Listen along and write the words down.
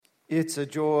It's a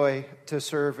joy to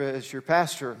serve as your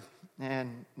pastor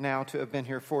and now to have been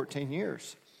here 14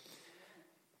 years.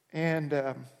 And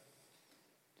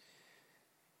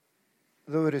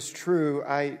though it is true,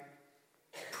 I'm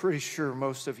pretty sure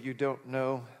most of you don't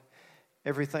know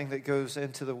everything that goes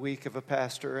into the week of a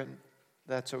pastor, and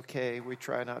that's okay. We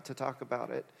try not to talk about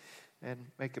it and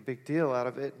make a big deal out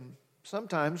of it. And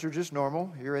sometimes you're just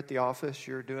normal. You're at the office,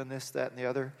 you're doing this, that, and the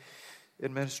other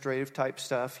administrative type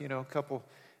stuff, a couple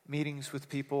meetings with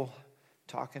people,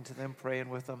 talking to them, praying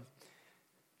with them,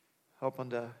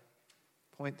 helping to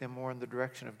point them more in the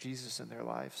direction of Jesus in their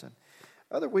lives. And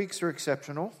other weeks are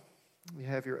exceptional. You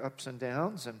have your ups and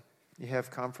downs, and you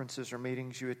have conferences or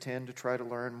meetings you attend to try to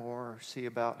learn more or see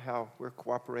about how we're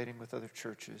cooperating with other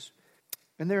churches.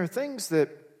 And there are things that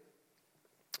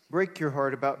break your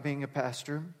heart about being a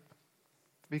pastor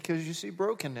because you see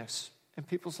brokenness in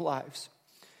people's lives.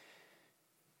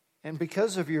 And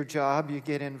because of your job, you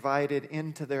get invited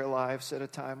into their lives at a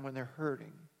time when they're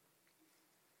hurting.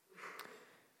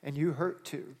 And you hurt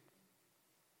too.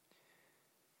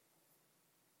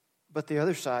 But the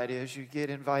other side is you get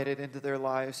invited into their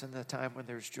lives in the time when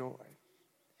there's joy.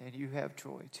 And you have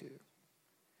joy too.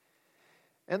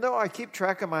 And though I keep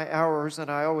track of my hours and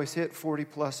I always hit 40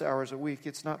 plus hours a week,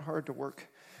 it's not hard to work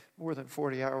more than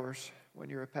 40 hours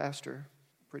when you're a pastor.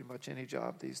 Pretty much any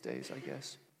job these days, I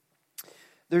guess.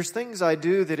 There's things I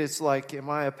do that it's like, am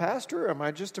I a pastor or am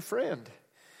I just a friend?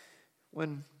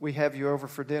 When we have you over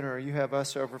for dinner or you have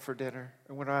us over for dinner,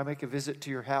 and when I make a visit to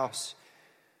your house,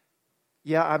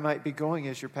 yeah, I might be going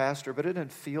as your pastor, but it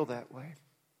doesn't feel that way.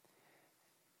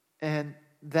 And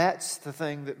that's the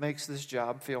thing that makes this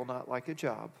job feel not like a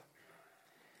job.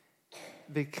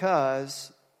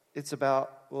 Because it's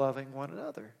about loving one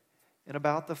another and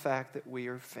about the fact that we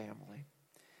are family.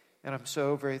 And I'm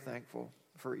so very thankful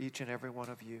for each and every one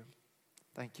of you.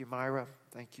 Thank you, Myra.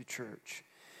 Thank you, church.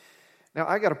 Now,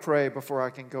 I got to pray before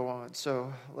I can go on.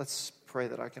 So let's pray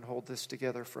that I can hold this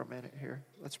together for a minute here.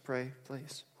 Let's pray,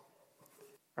 please.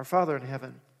 Our Father in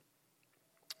heaven,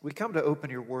 we come to open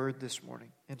your word this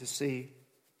morning and to see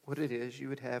what it is you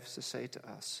would have to say to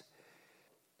us.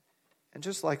 And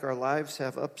just like our lives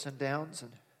have ups and downs,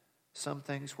 and some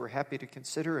things we're happy to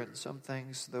consider, and some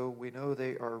things, though we know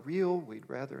they are real, we'd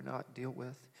rather not deal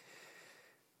with,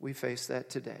 we face that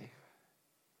today.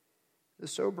 The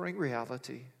sobering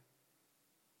reality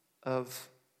of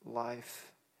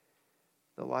life,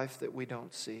 the life that we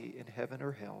don't see in heaven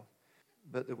or hell,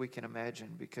 but that we can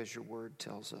imagine because your word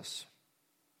tells us.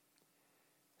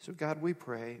 So God, we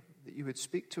pray that you would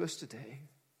speak to us today,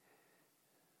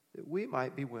 that we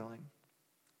might be willing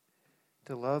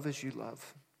to love as you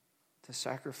love, to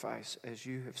sacrifice as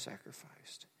you have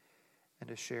sacrificed, and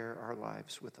to share our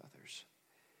lives with others.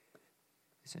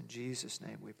 It's in Jesus'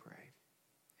 name we pray.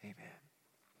 Amen.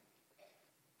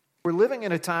 We're living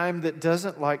in a time that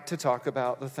doesn't like to talk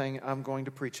about the thing I'm going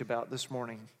to preach about this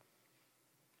morning.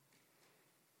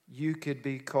 You could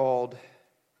be called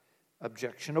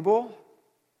objectionable,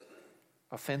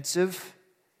 offensive,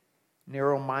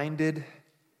 narrow-minded,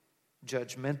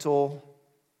 judgmental,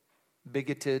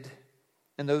 bigoted,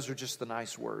 and those are just the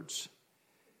nice words.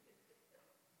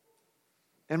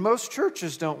 And most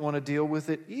churches don't want to deal with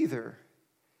it either.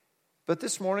 But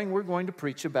this morning we're going to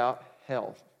preach about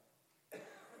hell.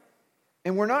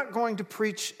 And we're not going to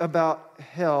preach about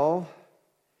hell.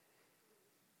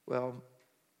 Well,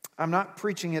 I'm not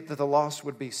preaching it that the lost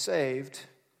would be saved,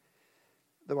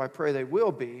 though I pray they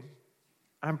will be.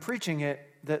 I'm preaching it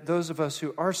that those of us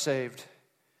who are saved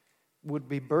would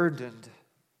be burdened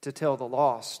to tell the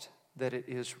lost that it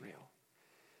is real.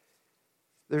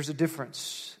 There's a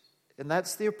difference, and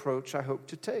that's the approach I hope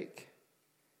to take.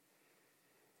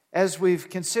 As we've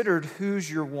considered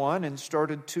who's your one and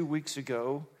started 2 weeks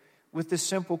ago with this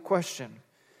simple question,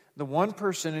 the one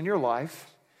person in your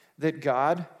life that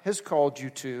God has called you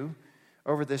to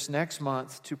over this next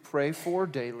month to pray for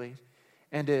daily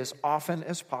and as often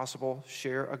as possible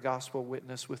share a gospel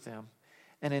witness with them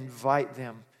and invite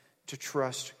them to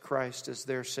trust Christ as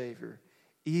their Savior,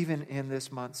 even in this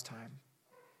month's time.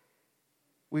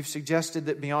 We've suggested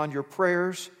that beyond your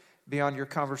prayers, beyond your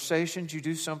conversations, you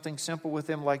do something simple with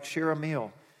them like share a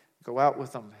meal. Go out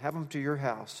with them. Have them to your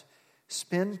house.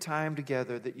 Spend time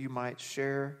together that you might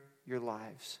share your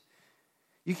lives.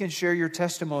 You can share your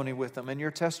testimony with them. And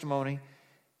your testimony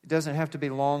doesn't have to be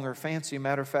long or fancy.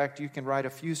 Matter of fact, you can write a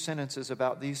few sentences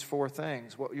about these 4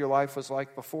 things. What your life was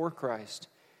like before Christ.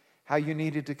 How you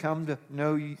needed to come to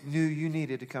know you knew you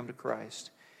needed to come to Christ.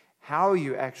 How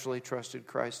you actually trusted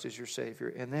Christ as your Savior.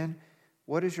 And then,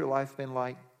 what has your life been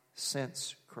like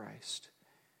since Christ?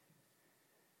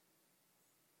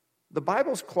 The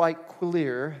Bible's quite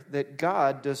clear that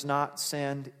God does not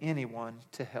send anyone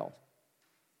to hell.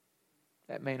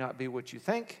 That may not be what you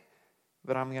think,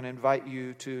 but I'm going to invite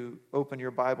you to open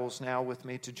your Bibles now with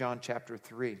me to John chapter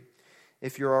 3.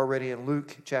 If you're already in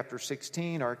Luke chapter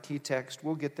 16, our key text,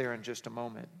 we'll get there in just a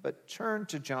moment. But turn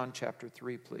to John chapter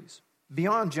 3, please.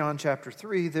 Beyond John chapter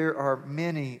 3, there are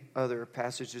many other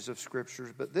passages of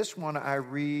Scripture, but this one I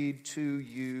read to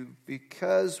you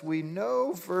because we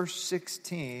know verse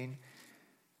 16,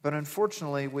 but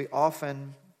unfortunately we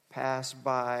often pass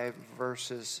by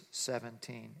verses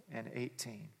 17 and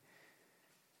 18.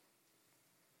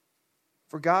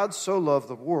 For God so loved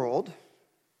the world,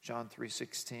 John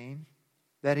 3:16,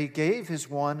 that He gave His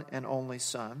one and only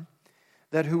Son,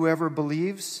 that whoever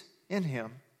believes in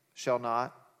Him shall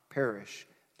not perish,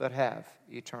 but have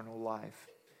eternal life.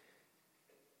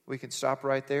 We can stop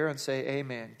right there and say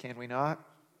amen, can we not?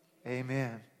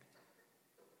 Amen.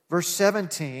 Verse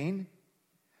 17,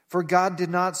 for God did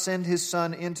not send His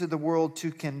Son into the world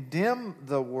to condemn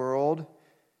the world,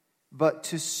 but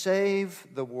to save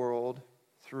the world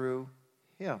through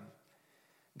Him.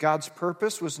 God's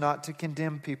purpose was not to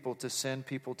condemn people, to send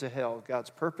people to hell.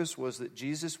 God's purpose was that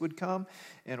Jesus would come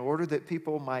in order that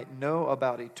people might know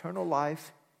about eternal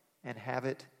life and have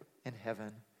it in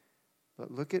heaven. But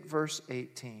look at verse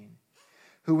 18.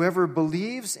 Whoever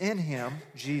believes in Him,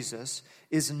 Jesus,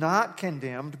 is not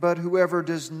condemned, but whoever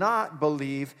does not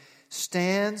believe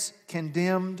stands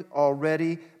condemned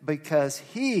already because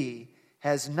he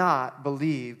has not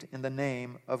believed in the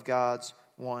name of God's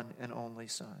one and only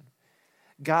Son.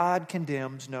 God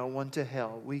condemns no one to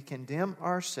hell. We condemn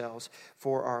ourselves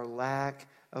for our lack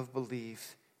of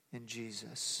belief in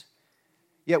Jesus.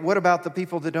 Yet what about the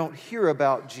people that don't hear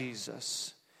about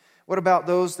Jesus? What about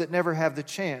those that never have the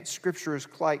chance? Scripture is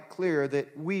quite clear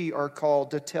that we are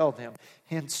called to tell them.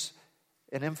 Hence,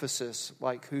 an emphasis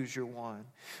like who's your one.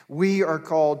 We are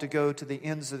called to go to the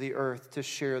ends of the earth to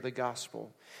share the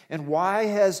gospel. And why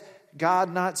has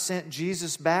God not sent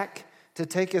Jesus back to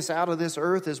take us out of this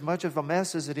earth as much of a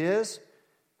mess as it is?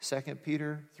 2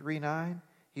 Peter 3:9.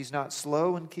 He's not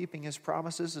slow in keeping His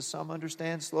promises, as some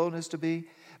understand slowness to be,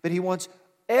 but He wants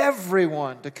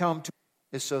everyone to come to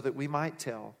is so that we might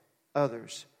tell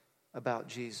others about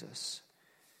Jesus.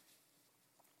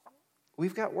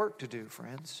 We've got work to do,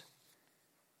 friends.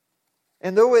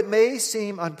 And though it may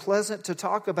seem unpleasant to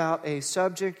talk about a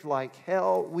subject like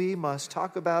hell, we must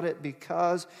talk about it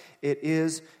because it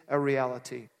is a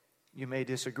reality. You may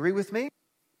disagree with me.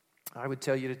 I would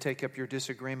tell you to take up your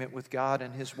disagreement with God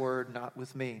and His Word, not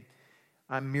with me.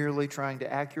 I'm merely trying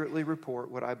to accurately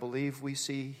report what I believe we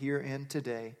see herein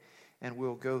today, and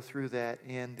we'll go through that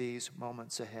in these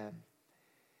moments ahead.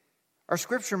 Our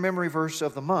scripture memory verse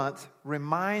of the month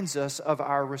reminds us of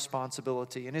our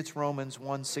responsibility, and it's Romans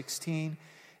 1:16,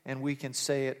 and we can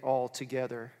say it all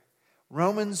together.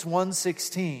 Romans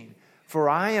 1:16, for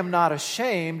I am not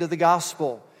ashamed of the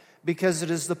gospel, because it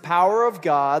is the power of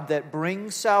God that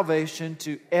brings salvation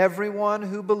to everyone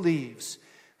who believes,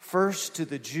 first to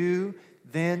the Jew,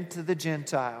 then to the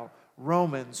Gentile.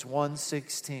 Romans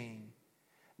 1:16.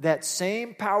 That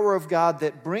same power of God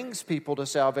that brings people to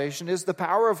salvation is the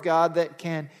power of God that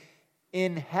can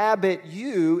inhabit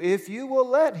you if you will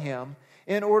let Him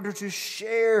in order to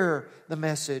share the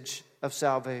message of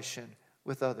salvation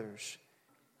with others.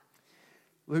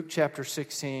 Luke chapter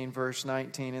 16, verse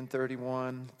 19 and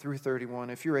 31 through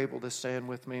 31. If you're able to stand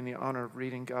with me in the honor of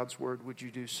reading God's Word, would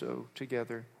you do so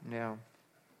together now?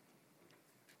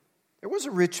 There was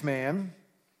a rich man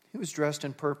who was dressed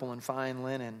in purple and fine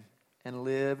linen and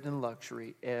lived in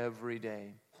luxury every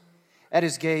day. At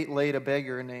his gate laid a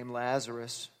beggar named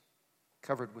Lazarus,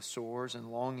 covered with sores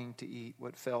and longing to eat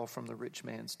what fell from the rich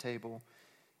man's table.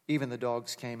 Even the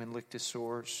dogs came and licked his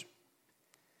sores.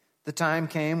 The time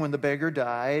came when the beggar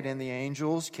died, and the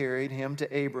angels carried him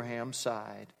to Abraham's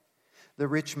side. The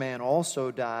rich man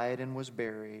also died and was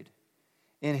buried.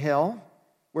 In hell,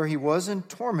 where he was in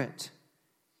torment,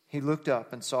 he looked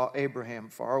up and saw Abraham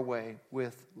far away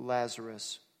with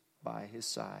Lazarus by his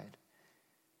side.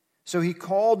 So he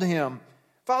called to him,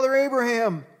 Father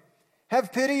Abraham,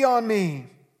 have pity on me,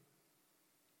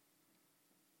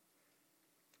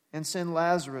 and send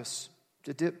Lazarus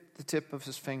to dip the tip of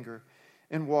his finger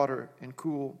in water and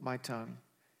cool my tongue,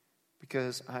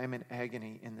 because I am in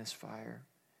agony in this fire.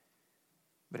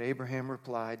 But Abraham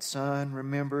replied, Son,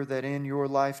 remember that in your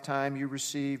lifetime you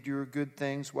received your good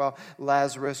things, while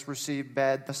Lazarus received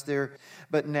bad things there.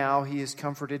 But now he is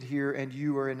comforted here, and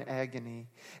you are in agony.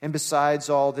 And besides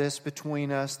all this,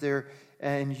 between us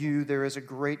and you there is a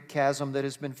great chasm that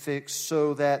has been fixed,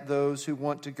 so that those who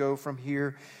want to go from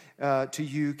here to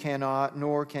you cannot,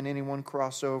 nor can anyone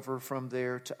cross over from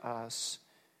there to us."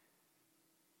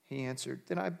 He answered,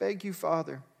 "Then I beg you,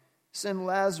 Father, send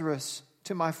Lazarus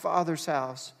to my father's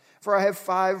house, for I have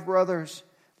 5 brothers.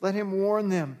 Let him warn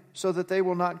them so that they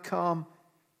will not come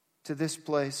to this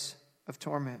place of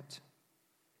torment."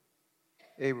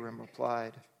 Abraham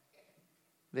replied,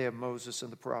 "They have Moses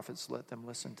and the prophets. Let them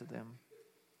listen to them."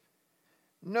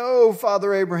 "No,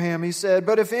 Father Abraham," he said,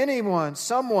 "but if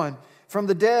someone from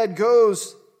the dead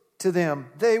goes to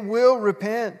them, they will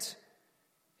repent."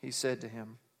 He said to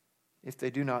him, "If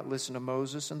they do not listen to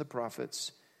Moses and the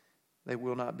prophets, they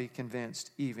will not be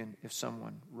convinced, even if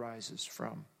someone rises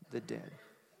from the dead."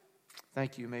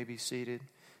 Thank you. You may be seated.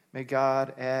 May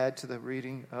God add to the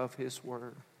reading of His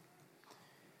Word.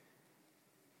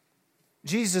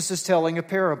 Jesus is telling a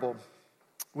parable.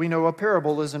 We know a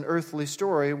parable is an earthly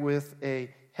story with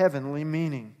a heavenly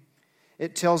meaning.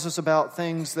 It tells us about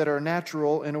things that are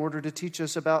natural in order to teach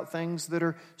us about things that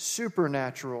are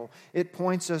supernatural. It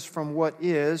points us from what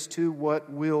is to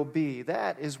what will be.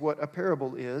 That is what a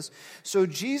parable is. So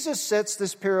Jesus sets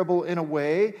this parable in a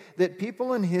way that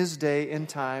people in His day and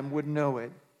time would know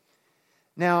it.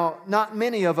 Now, not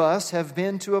many of us have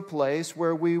been to a place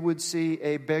where we would see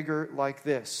a beggar like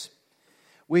this.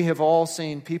 We have all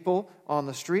seen people on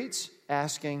the streets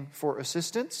asking for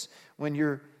assistance. When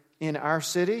you're in our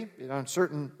city,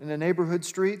 in the neighborhood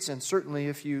streets, and certainly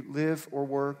if you live or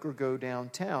work or go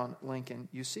downtown Lincoln,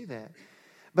 you see that.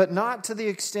 But not to the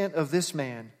extent of this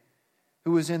man,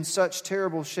 who was in such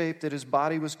terrible shape that his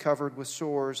body was covered with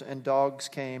sores, and dogs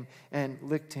came and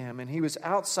licked him. And he was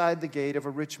outside the gate of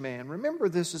a rich man. Remember,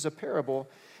 this is a parable,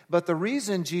 but the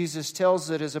reason Jesus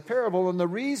tells it as a parable, and the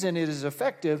reason it is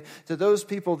effective to those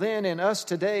people then and us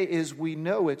today, is we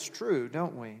know it's true,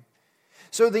 don't we?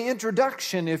 So the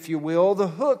introduction, if you will, the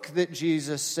hook that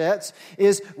Jesus sets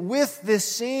is with this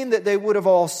scene that they would have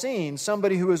all seen.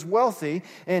 Somebody who is wealthy,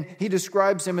 and he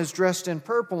describes him as dressed in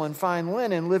purple and fine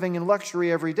linen, living in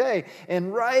luxury every day.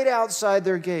 And right outside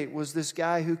their gate was this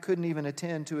guy who couldn't even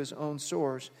attend to his own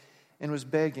sores and was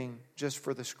begging just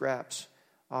for the scraps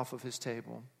off of his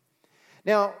table.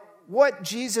 Now, what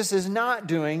Jesus is not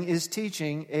doing is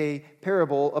teaching a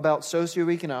parable about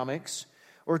socioeconomics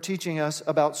or teaching us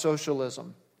about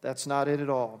socialism. That's not it at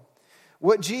all.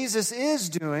 What Jesus is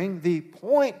doing, the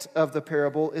point of the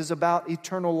parable, is about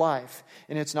eternal life.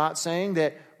 And it's not saying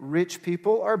that rich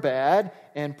people are bad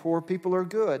and poor people are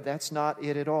good. That's not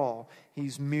it at all.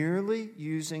 He's merely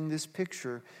using this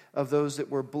picture of those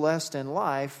that were blessed in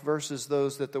life versus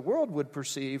those that the world would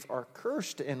perceive are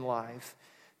cursed in life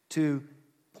to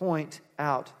point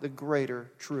out the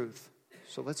greater truth.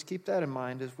 So let's keep that in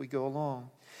mind as we go along.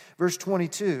 Verse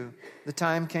 22, the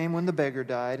time came when the beggar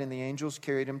died, and the angels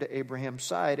carried him to Abraham's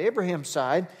side. Abraham's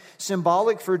side,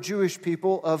 symbolic for Jewish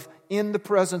people of in the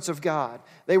presence of God.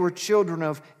 They were children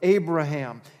of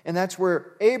Abraham. And that's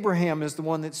where Abraham is the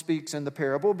one that speaks in the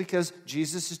parable, because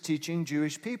Jesus is teaching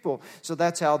Jewish people. So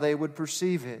that's how they would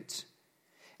perceive it.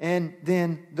 And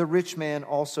then the rich man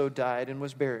also died and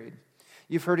was buried.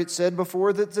 You've heard it said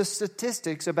before that the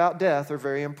statistics about death are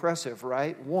very impressive,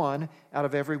 right? 1 out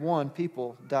of every 1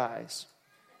 people dies.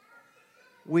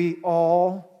 We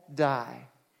all die.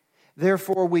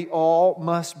 Therefore, we all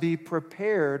must be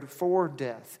prepared for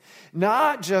death.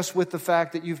 Not just with the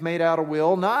fact that you've made out a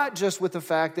will, not just with the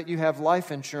fact that you have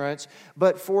life insurance,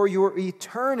 but for your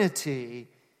eternity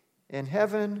in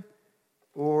heaven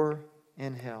or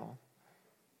in hell.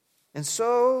 And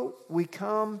so we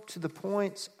come to the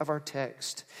points of our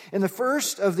text. And the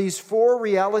first of these 4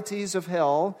 realities of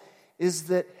hell is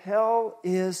that hell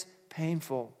is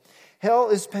painful. Hell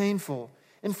is painful.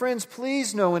 And friends,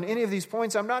 please know in any of these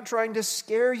points, I'm not trying to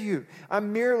scare you.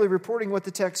 I'm merely reporting what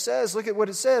the text says. Look at what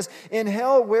it says. In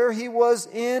hell where he was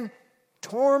in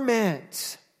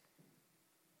torment.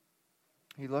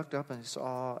 He looked up and he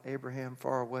saw Abraham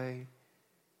far away.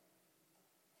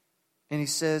 And he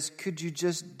says, "Could you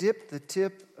just dip the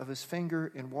tip of his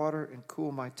finger in water and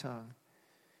cool my tongue?"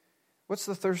 What's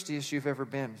the thirstiest you've ever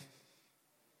been?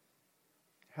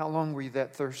 How long were you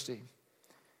that thirsty?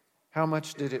 How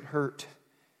much did it hurt?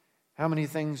 How many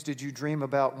things did you dream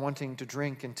about wanting to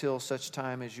drink until such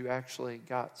time as you actually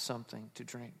got something to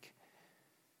drink?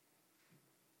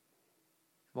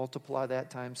 Multiply that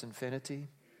times infinity.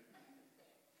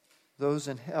 Those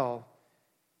in hell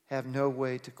have no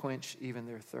way to quench even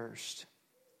their thirst.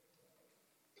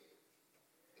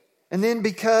 And then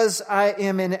because I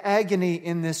am in agony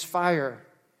in this fire,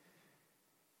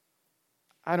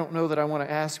 I don't know that I want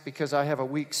to ask because I have a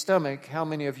weak stomach, how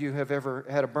many of you have ever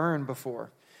had a burn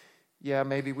before? Yeah,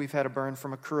 maybe we've had a burn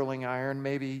from a curling iron.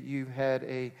 Maybe you had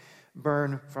a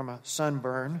burn from a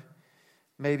sunburn.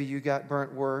 Maybe you got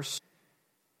burnt worse.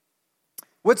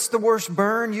 What's the worst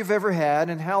burn you've ever had,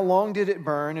 and how long did it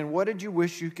burn, and what did you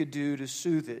wish you could do to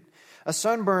soothe it? A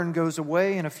sunburn goes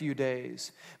away in a few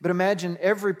days, but imagine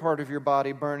every part of your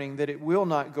body burning that it will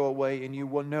not go away, and you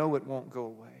will know it won't go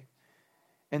away.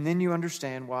 And then you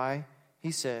understand why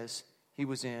he says he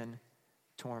was in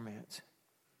torment.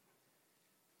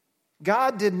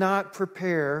 God did not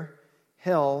prepare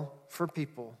hell for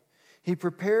people. He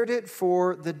prepared it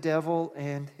for the devil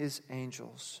and his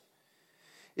angels.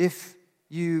 If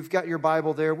you've got your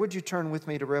Bible there, would you turn with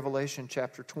me to Revelation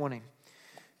chapter 20?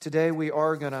 Today we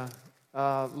are going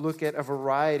to look at a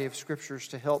variety of scriptures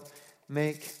to help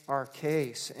make our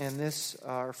case. And this,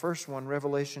 our first one,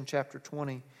 Revelation chapter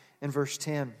 20 and verse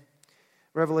 10.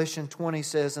 Revelation 20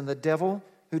 says, "And the devil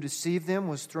who deceived them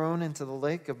was thrown into the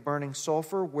lake of burning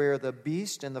sulfur, where the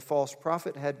beast and the false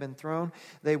prophet had been thrown.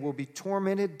 They will be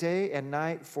tormented day and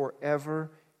night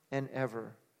forever and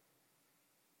ever."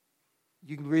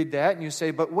 You can read that and you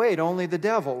say, but wait, only the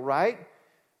devil, right?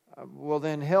 Well,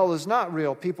 then hell is not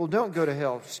real. People don't go to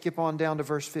hell. Skip on down to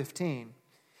verse 15.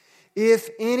 "If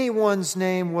anyone's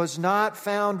name was not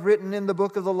found written in the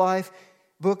book of life,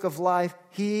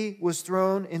 he was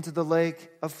thrown into the lake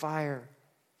of fire."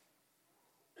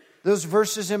 Those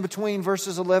verses in between,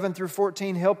 verses 11 through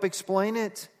 14, help explain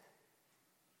it.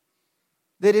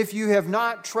 That if you have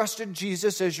not trusted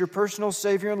Jesus as your personal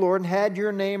Savior and Lord and had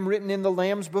your name written in the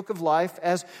Lamb's book of life,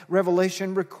 as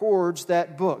Revelation records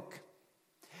that book,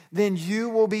 then you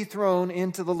will be thrown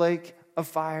into the lake of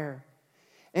fire.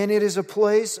 And it is a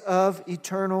place of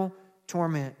eternal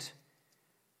torment.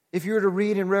 If you were to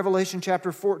read in Revelation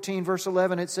chapter 14, verse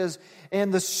 11, it says,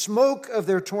 "And the smoke of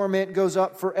their torment goes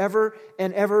up forever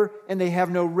and ever, and they have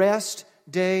no rest,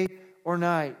 day or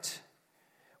night."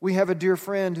 We have a dear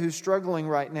friend who's struggling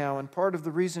right now, and part of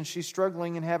the reason she's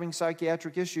struggling and having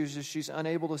psychiatric issues is she's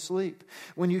unable to sleep.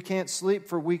 When you can't sleep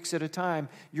for weeks at a time,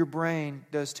 your brain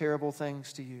does terrible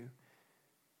things to you.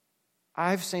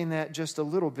 I've seen that just a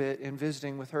little bit in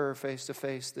visiting with her face to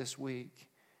face this week.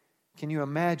 Can you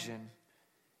imagine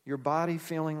your body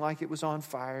feeling like it was on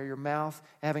fire, your mouth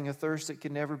having a thirst that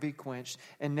could never be quenched,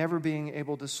 and never being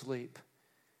able to sleep?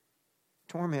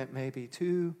 Torment may be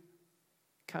too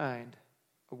kind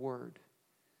a word.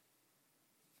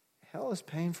 Hell is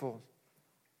painful.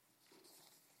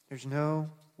 There's no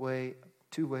way,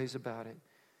 two ways about it.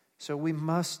 So we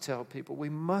must tell people, we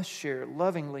must share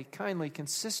lovingly, kindly,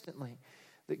 consistently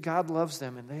that God loves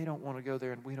them and they don't want to go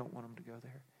there and we don't want them to go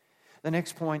there. The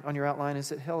next point on your outline is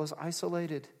that hell is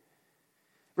isolated.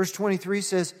 Verse 23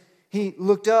 says, "He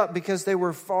looked up because they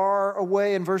were far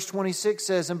away." And verse 26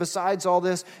 says, "And besides all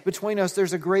this, between us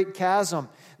there's a great chasm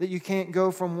that you can't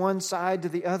go from one side to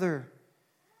the other."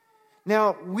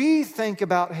 Now, we think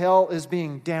about hell as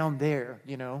being down there,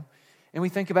 and we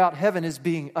think about heaven as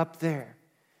being up there.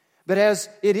 But as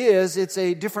it is, it's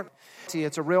a different,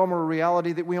 it's a realm or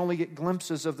reality that we only get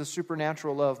glimpses of the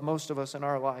supernatural of, most of us in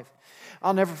our life.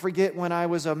 I'll never forget when I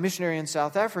was a missionary in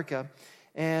South Africa,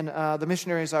 and the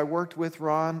missionaries I worked with,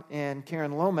 Ron and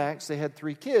Karen Lomax, they had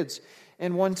 3 kids.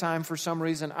 And one time, for some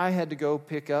reason, I had to go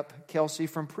pick up Kelsey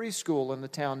from preschool in the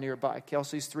town nearby.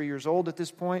 Kelsey's 3 years old at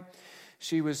this point.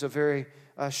 She was a very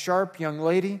sharp young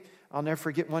lady. I'll never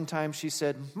forget one time she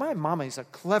said, "My mommy's a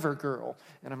clever girl."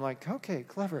 And I'm like, okay,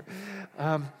 clever.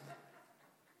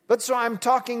 But so I'm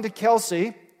talking to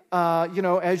Kelsey,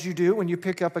 as you do when you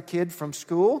pick up a kid from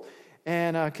school.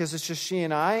 And because it's just she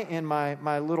and I in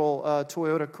my little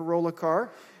Toyota Corolla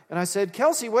car. And I said,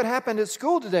 "Kelsey, what happened at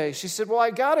school today?" She said, "Well, I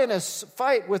got in a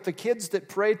fight with the kids that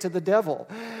pray to the devil."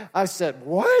 I said,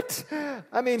 "What?"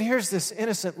 I mean, here's this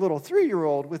innocent little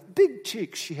 3-year-old with big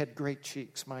cheeks. She had great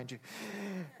cheeks, mind you.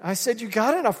 I said, "You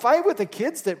got in a fight with the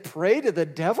kids that pray to the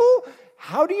devil?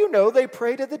 How do you know they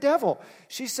pray to the devil?"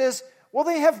 She says, "Well,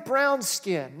 they have brown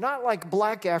skin, not like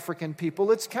black African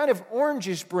people. It's kind of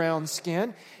orangish brown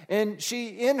skin." And she,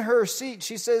 in her seat,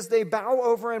 she says, "They bow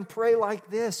over and pray like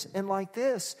this and like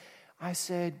this." I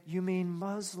said, "You mean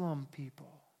Muslim people?"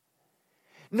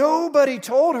 Nobody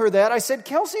told her that. I said,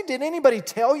 "Kelsey, did anybody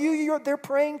tell you they're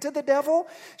praying to the devil?"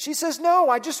 She says, "No,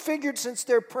 I just figured since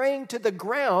they're praying to the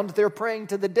ground, they're praying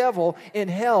to the devil in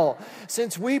hell.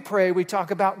 Since we pray, we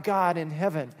talk about God in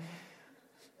heaven."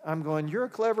 I'm going, "You're a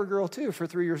clever girl too for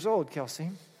 3 years old,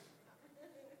 Kelsey."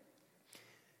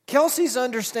 Kelsey's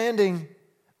understanding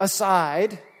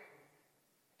aside,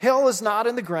 hell is not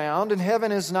in the ground and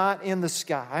heaven is not in the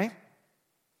sky.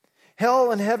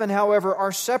 Hell and heaven, however,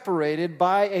 are separated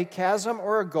by a chasm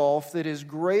or a gulf that is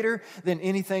greater than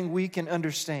anything we can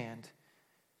understand.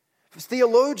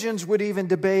 Theologians would even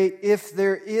debate if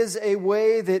there is a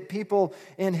way that people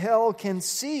in hell can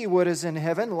see what is in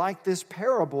heaven, like this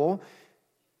parable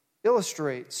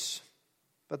illustrates.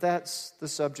 But that's the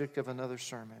subject of another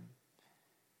sermon.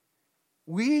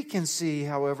 We can see,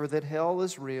 however, that hell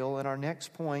is real, and our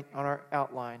next point on our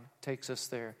outline takes us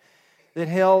there. That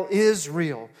hell is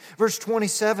real. Verse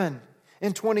 27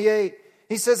 and 28,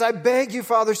 he says, I beg you,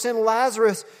 Father, send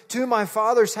Lazarus to my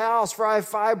father's house, for I have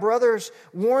 5 brothers.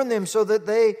 Warn them so that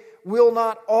they will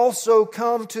not also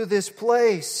come to this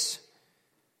place.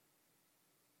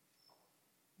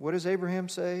 What does Abraham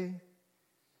say?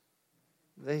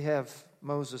 They have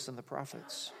Moses and the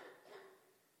prophets.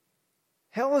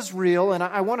 Hell is real, and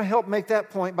I want to help make that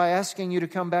point by asking you to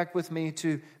come back with me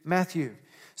to Matthew.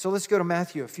 So let's go to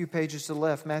Matthew, a few pages to the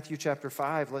left. Matthew chapter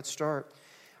 5, let's start.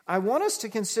 I want us to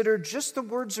consider just the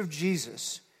words of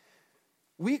Jesus.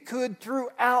 We could,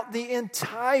 throughout the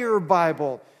entire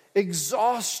Bible,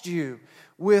 exhaust you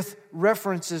with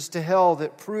references to hell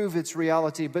that prove its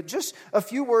reality. But just a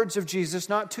few words of Jesus,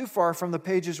 not too far from the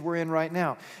pages we're in right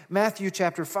now. Matthew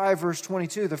chapter 5, verse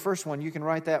 22, the first one. You can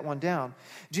write that one down.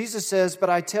 Jesus says,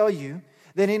 but I tell you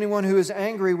that anyone who is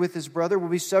angry with his brother will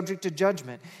be subject to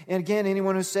judgment. And again,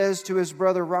 anyone who says to his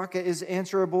brother, Raca, is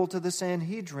answerable to the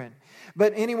Sanhedrin.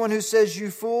 But anyone who says,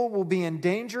 you fool, will be in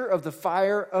danger of the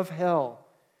fire of hell.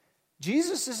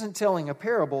 Jesus isn't telling a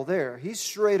parable there. He's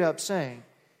straight up saying,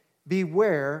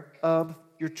 beware of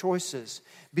your choices.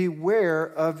 Beware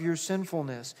of your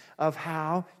sinfulness, of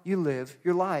how you live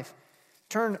your life.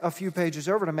 Turn a few pages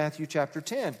over to Matthew chapter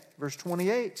 10, verse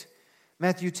 28.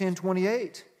 Matthew 10,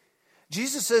 28.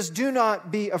 Jesus says, do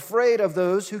not be afraid of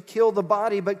those who kill the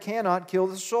body but cannot kill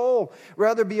the soul.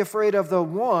 Rather be afraid of the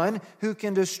one who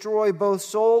can destroy both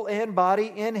soul and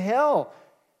body in hell.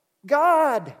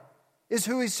 God is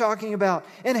who he's talking about.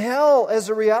 And hell as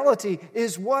a reality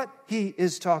is what he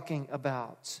is talking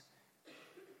about.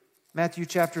 Matthew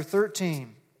chapter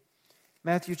 13.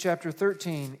 Matthew chapter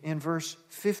 13 in verse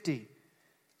 50.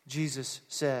 Jesus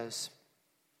says,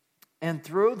 and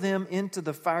throw them into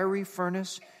the fiery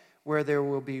furnace where there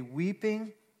will be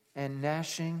weeping and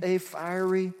gnashing. A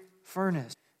fiery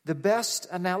furnace. The best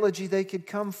analogy they could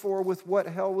come for with what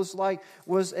hell was like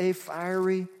was a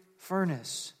fiery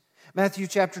furnace. Matthew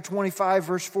chapter 25,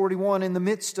 verse 41, in the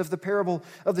midst of the parable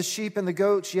of the sheep and the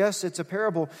goats, yes, it's a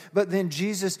parable, but then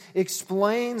Jesus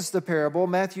explains the parable,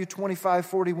 Matthew 25,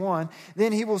 41.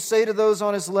 Then he will say to those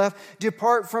on his left,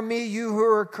 depart from me, you who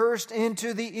are cursed,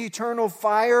 into the eternal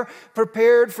fire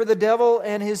prepared for the devil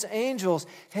and his angels.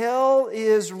 Hell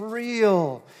is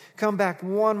real. Come back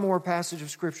one more passage of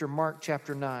Scripture, Mark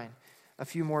chapter 9, a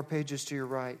few more pages to your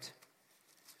right.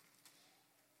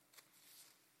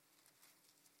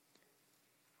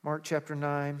 Mark chapter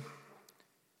 9,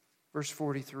 verse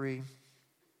 43.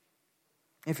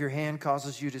 If your hand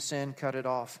causes you to sin, cut it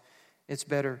off. It's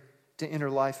better to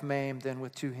enter life maimed than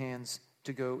with 2 hands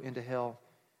to go into hell,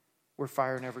 where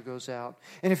fire never goes out.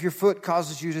 And if your foot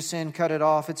causes you to sin, cut it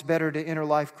off. It's better to enter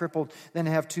life crippled than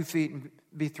to have 2 feet and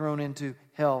be thrown into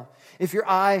hell. If your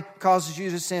eye causes you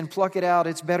to sin, pluck it out.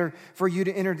 It's better for you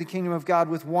to enter the kingdom of God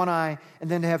with 1 eye and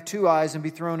then to have 2 eyes and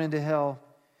be thrown into hell,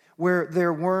 where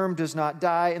their worm does not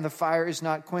die and the fire is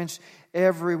not quenched.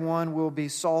 Everyone will be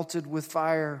salted with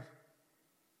fire.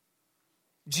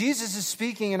 Jesus is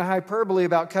speaking in hyperbole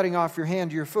about cutting off your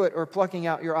hand or your foot or plucking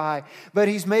out your eye. But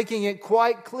he's making it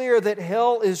quite clear that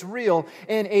hell is real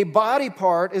and a body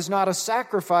part is not a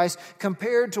sacrifice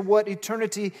compared to what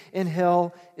eternity in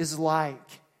hell is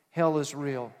like. Hell is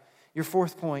real. Your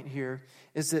fourth point here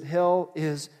is that hell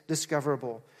is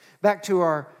discoverable. Back to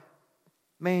our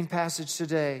main passage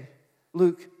today,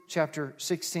 Luke chapter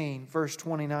 16, verse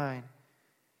 29.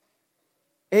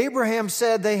 Abraham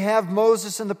said they have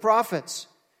Moses and the prophets.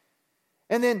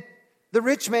 And then the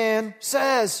rich man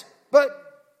says, but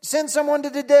send someone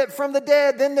from the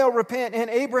dead, then they'll repent. And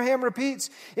Abraham repeats,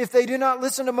 if they do not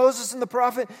listen to Moses and the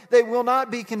prophet, they will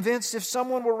not be convinced if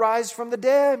someone will rise from the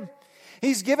dead.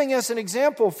 He's giving us an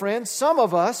example, friends. Some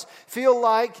of us feel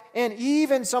like, and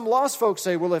even some lost folks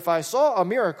say, well, if I saw a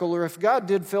miracle or if God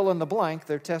did fill in the blank,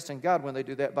 they're testing God when they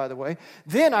do that, by the way,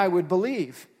 then I would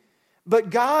believe. But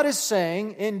God is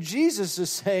saying, and Jesus is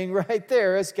saying right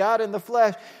there, as God in the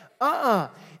flesh,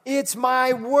 it's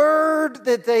my word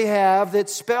that they have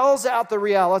that spells out the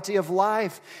reality of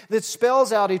life, that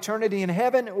spells out eternity in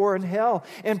heaven or in hell,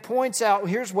 and points out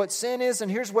here's what sin is and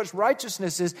here's what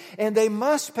righteousness is, and they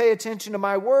must pay attention to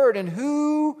my word. And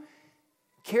who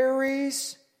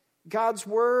carries God's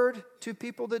word to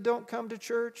people that don't come to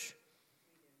church?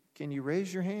 Can you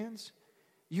raise your hands?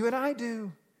 You and I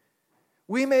do.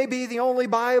 We may be the only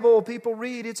Bible people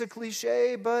read. It's a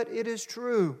cliche, but it is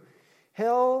true.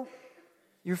 Hell,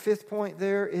 your fifth point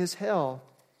there is hell.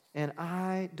 And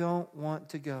I don't want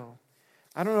to go.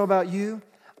 I don't know about you.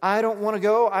 I don't want to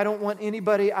go. I don't want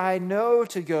anybody I know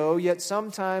to go. Yet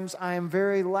sometimes I am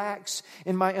very lax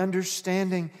in my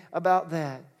understanding about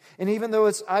that. And even though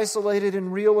it's isolated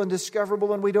and real and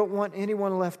discoverable and we don't want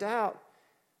anyone left out,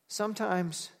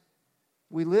 sometimes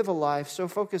we live a life so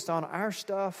focused on our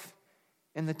stuff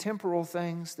and the temporal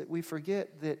things that we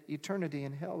forget that eternity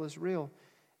in hell is real.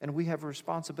 And we have a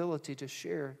responsibility to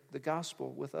share the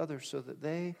gospel with others so that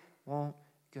they won't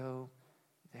go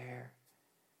there.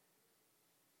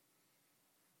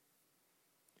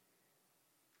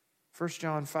 1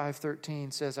 John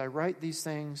 5:13 says, I write these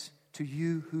things to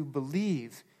you who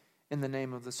believe in the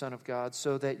name of the Son of God,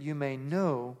 so that you may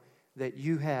know that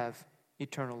you have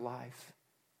eternal life.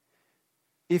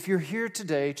 If you're here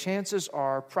today, chances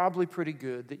are probably pretty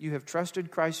good that you have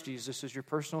trusted Christ Jesus as your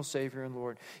personal Savior and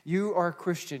Lord. You are a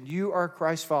Christian. You are a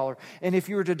Christ follower. And if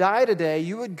you were to die today,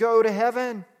 you would go to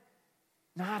heaven,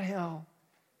 not hell.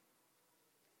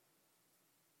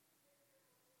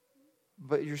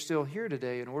 But you're still here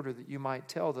today in order that you might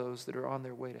tell those that are on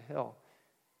their way to hell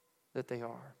that they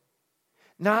are.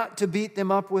 Not to beat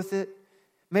them up with it,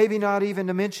 maybe not even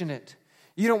to mention it.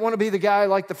 You don't want to be the guy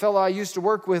like the fellow I used to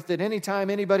work with that anytime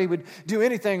anybody would do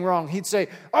anything wrong, he'd say,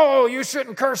 oh, you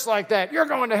shouldn't curse like that. You're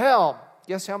going to hell.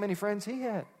 Guess how many friends he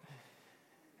had?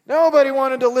 Nobody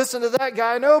wanted to listen to that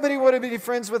guy. Nobody wanted to be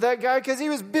friends with that guy because he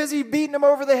was busy beating him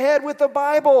over the head with the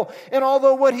Bible. And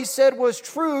although what he said was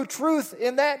true, truth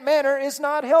in that manner is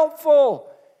not helpful.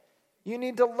 You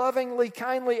need to lovingly,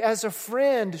 kindly, as a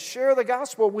friend, share the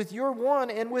gospel with your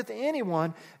one and with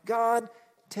anyone God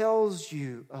tells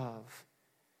you of.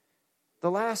 The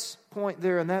last point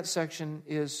there in that section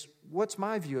is, what's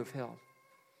my view of hell?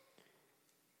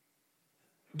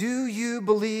 Do you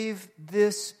believe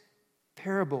this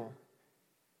parable?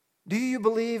 Do you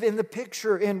believe in the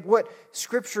picture, in what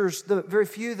scriptures, the very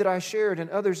few that I shared and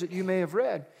others that you may have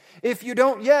read? If you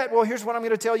don't yet, well, here's what I'm going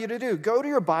to tell you to do. Go to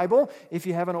your Bible, if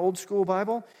you have an old school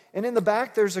Bible, and in the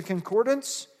back there's a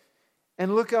concordance,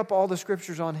 and look up all the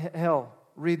scriptures on hell.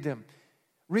 Read them.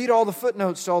 Read all the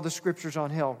footnotes to all the scriptures on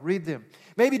hell. Read them.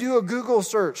 Maybe do a Google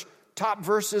search. Top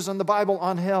verses in the Bible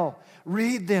on hell.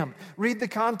 Read them. Read the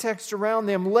context around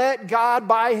them. Let God,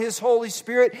 by His Holy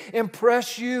Spirit,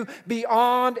 impress you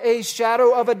beyond a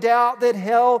shadow of a doubt that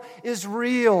hell is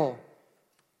real.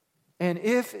 And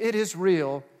if it is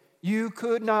real, you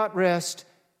could not rest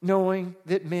knowing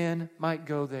that men might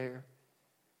go there.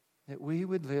 That we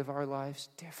would live our lives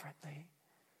differently.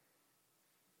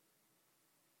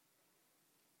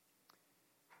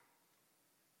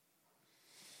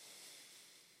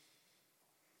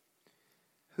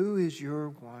 Who is your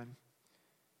one?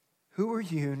 Who are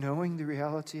you, knowing the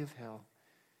reality of hell,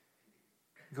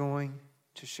 going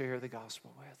to share the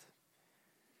gospel with?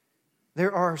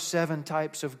 There are 7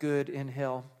 types of good in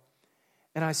hell.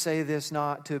 And I say this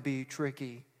not to be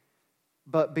tricky,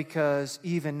 but because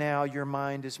even now your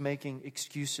mind is making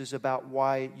excuses about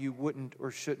why you wouldn't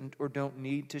or shouldn't or don't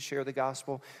need to share the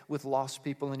gospel with lost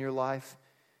people in your life.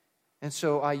 And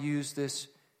so I use this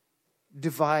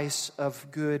device of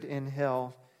good in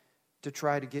hell to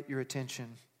try to get your attention.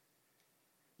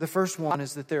 The first one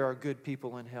is that there are good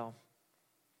people in hell.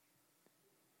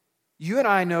 You and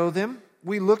I know them.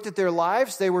 We looked at their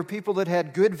lives. They were people that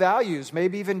had good values,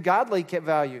 maybe even godly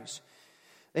values.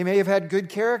 They may have had good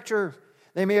character.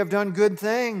 They may have done good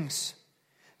things.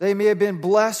 They may have been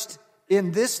blessed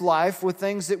in this life with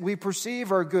things that we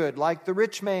perceive are good, like the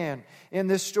rich man in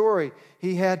this story.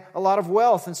 He had a lot of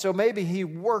wealth, and so maybe he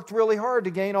worked really hard to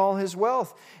gain all his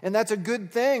wealth. And that's a good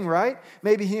thing, right?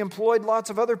 Maybe he employed lots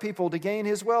of other people to gain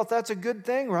his wealth. That's a good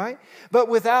thing, right? But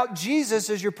without Jesus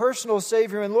as your personal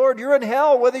Savior and Lord, you're in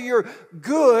hell whether you're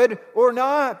good or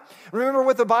not. Remember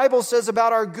what the Bible says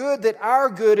about our good, that our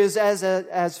good is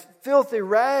as filthy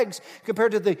rags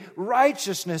compared to the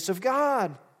righteousness of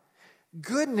God.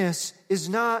 Goodness is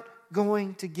not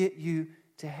going to get you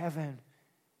to heaven.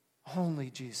 Only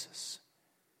Jesus.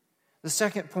 The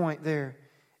second point there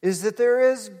is that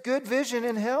there is good vision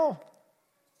in hell.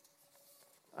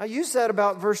 I used that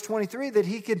about verse 23, that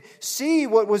he could see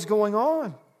what was going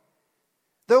on.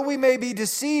 Though we may be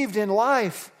deceived in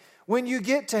life, when you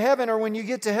get to heaven or when you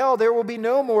get to hell, there will be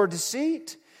no more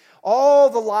deceit. All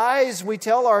the lies we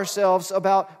tell ourselves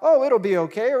about, oh, it'll be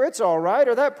okay, or it's all right,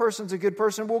 or that person's a good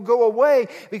person, will go away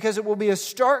because it will be a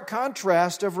stark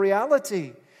contrast of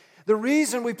reality. The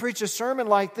reason we preach a sermon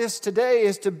like this today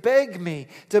is to beg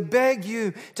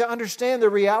you to understand the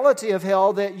reality of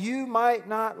hell, that you might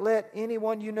not let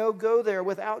anyone you know go there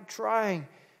without trying,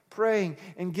 praying,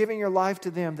 and giving your life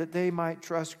to them that they might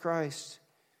trust Christ.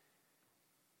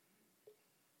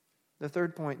 The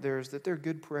third point there is that there are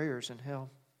good prayers in hell.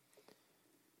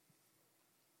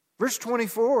 Verse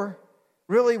 24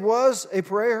 really was a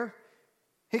prayer.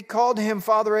 He called him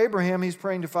Father Abraham. He's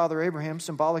praying to Father Abraham,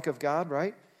 symbolic of God,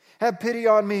 right? Have pity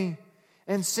on me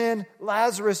and send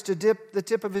Lazarus to dip the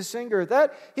tip of his finger.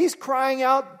 That he's crying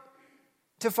out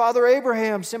to Father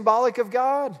Abraham, symbolic of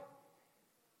God.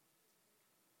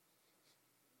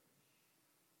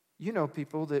 You know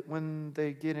people that when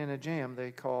they get in a jam,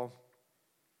 they call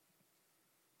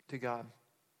to God.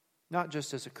 Not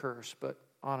just as a curse, but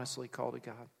honestly call to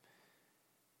God.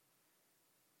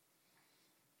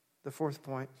 The fourth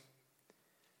point,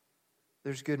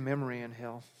 there's good memory in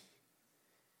hell.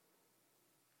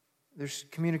 There's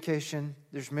communication,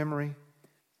 there's memory.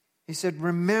 He said,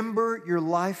 remember your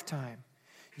lifetime.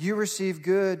 You received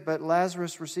good, but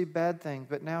Lazarus received bad things,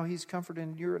 but now he's comforted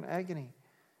and you're in agony.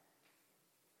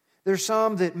 There's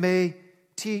some that may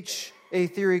teach a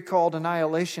theory called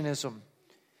annihilationism.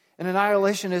 And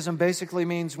annihilationism basically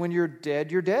means when you're dead,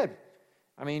 you're dead.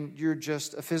 I mean, you're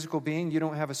just a physical being. You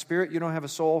don't have a spirit. You don't have a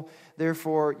soul.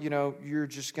 Therefore, you're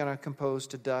just going to compose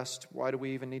to dust. Why do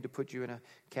we even need to put you in a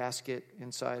casket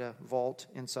inside a vault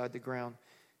inside the ground?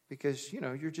 Because,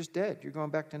 you're just dead. You're going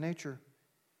back to nature.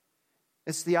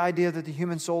 It's the idea that the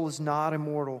human soul is not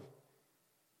immortal.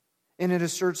 And it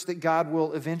asserts that God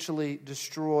will eventually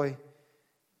destroy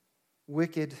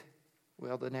wicked,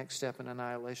 the next step in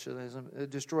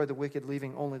annihilationism, destroy the wicked,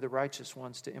 leaving only the righteous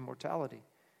ones to immortality.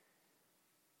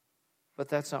 But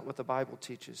that's not what the Bible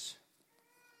teaches.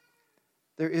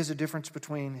 There is a difference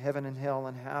between heaven and hell,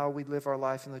 and how we live our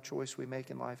life and the choice we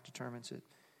make in life determines it.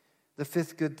 The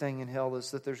fifth good thing in hell is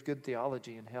that there's good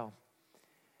theology in hell.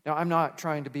 Now, I'm not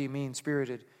trying to be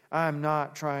mean-spirited. I'm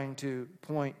not trying to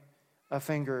point a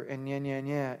finger and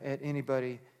at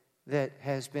anybody that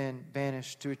has been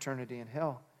banished to eternity in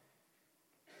hell.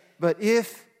 But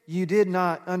if you did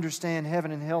not understand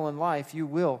heaven and hell in life, you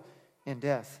will in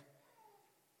death.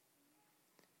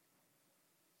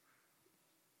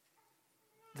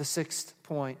 The sixth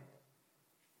point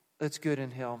that's good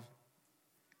in hell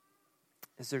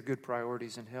is there good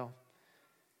priorities in hell.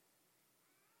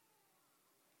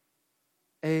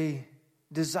 A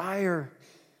desire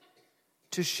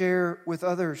to share with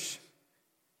others.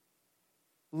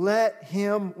 Let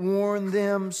him warn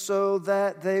them so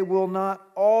that they will not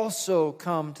also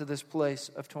come to this place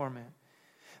of torment.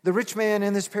 The rich man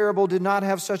in this parable did not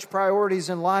have such priorities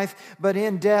in life, but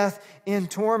in death, in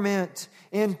torment,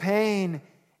 in pain,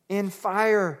 in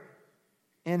fire,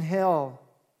 in hell,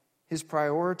 his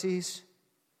priorities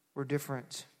were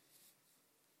different.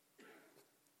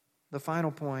 The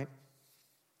final point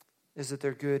is that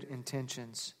there are good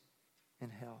intentions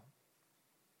in hell.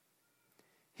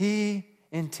 He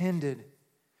intended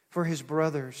for his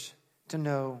brothers to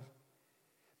know,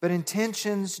 but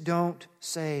intentions don't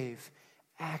save,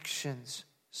 actions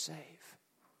save.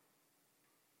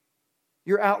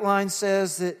 Your outline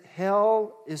says that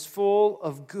hell is full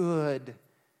of good.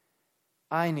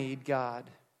 I need God.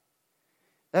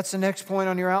 That's the next point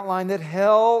on your outline, that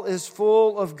hell is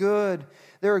full of good.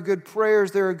 There are good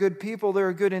prayers, there are good people, there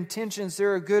are good intentions,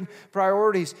 there are good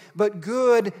priorities. But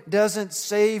good doesn't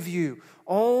save you.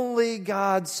 Only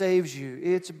God saves you.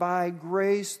 It's by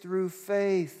grace through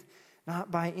faith,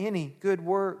 not by any good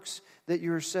works that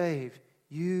you're saved.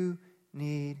 You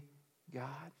need God.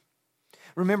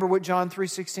 Remember what John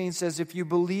 3:16 says, if you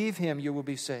believe Him, you will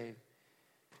be saved.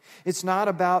 It's not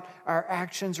about our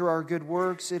actions or our good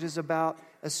works. It is about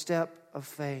a step of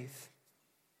faith.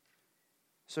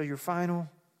 So your final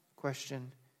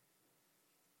question,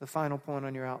 the final point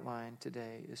on your outline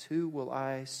today is, who will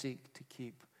I seek to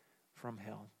keep from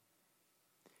hell?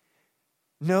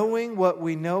 Knowing what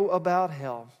we know about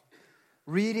hell,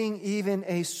 reading even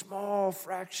a small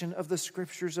fraction of the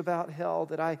scriptures about hell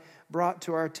that I brought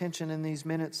to our attention in these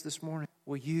minutes this morning,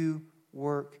 will you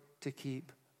work to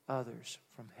keep others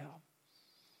from hell?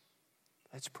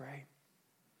 Let's pray.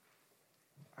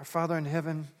 Our Father in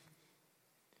heaven,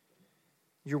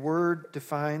 your word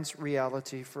defines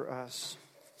reality for us.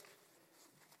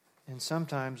 And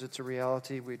sometimes it's a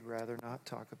reality we'd rather not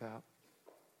talk about.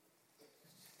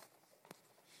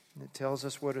 It tells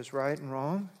us what is right and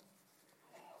wrong,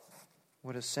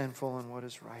 what is sinful and what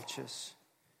is righteous.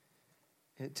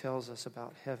 It tells us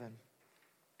about heaven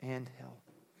and hell,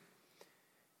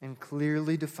 and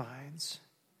clearly defines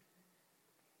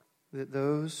that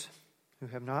those who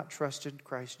have not trusted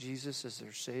Christ Jesus as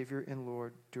their Savior and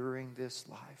Lord during this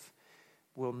life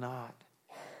will not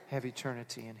have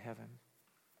eternity in heaven.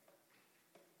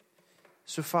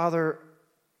 So, Father,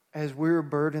 as we're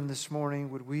burdened this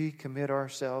morning, would we commit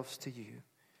ourselves to you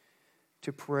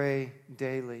to pray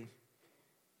daily,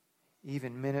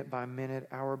 even minute by minute,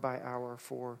 hour by hour,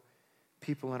 for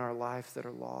people in our life that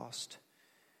are lost,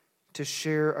 to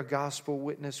share a gospel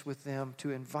witness with them,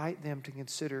 to invite them to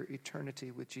consider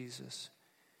eternity with Jesus.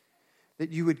 That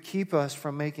you would keep us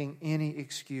from making any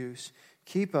excuse,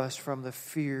 keep us from the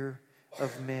fear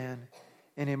of men,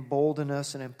 and embolden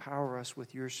us and empower us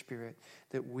with your Spirit,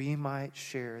 that we might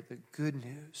share the good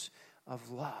news of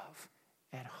love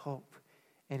and hope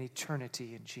and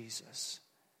eternity in Jesus.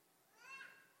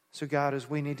 So God, as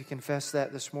we need to confess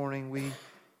that this morning, we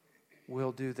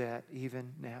will do that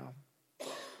even now.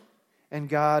 And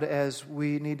God, as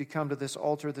we need to come to this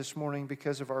altar this morning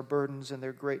because of our burdens and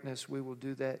their greatness, we will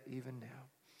do that even now.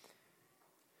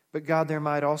 But God, there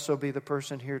might also be the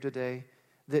person here today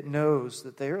that knows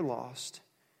that they are lost,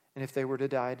 and if they were to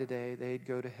die today, they'd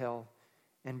go to hell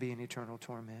and be in eternal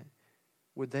torment.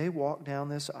 Would they walk down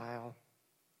this aisle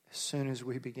as soon as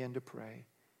we begin to pray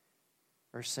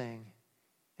or sing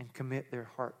and commit their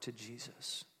heart to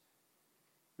Jesus?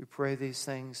 We pray these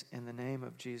things in the name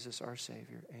of Jesus, our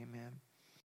Savior. Amen.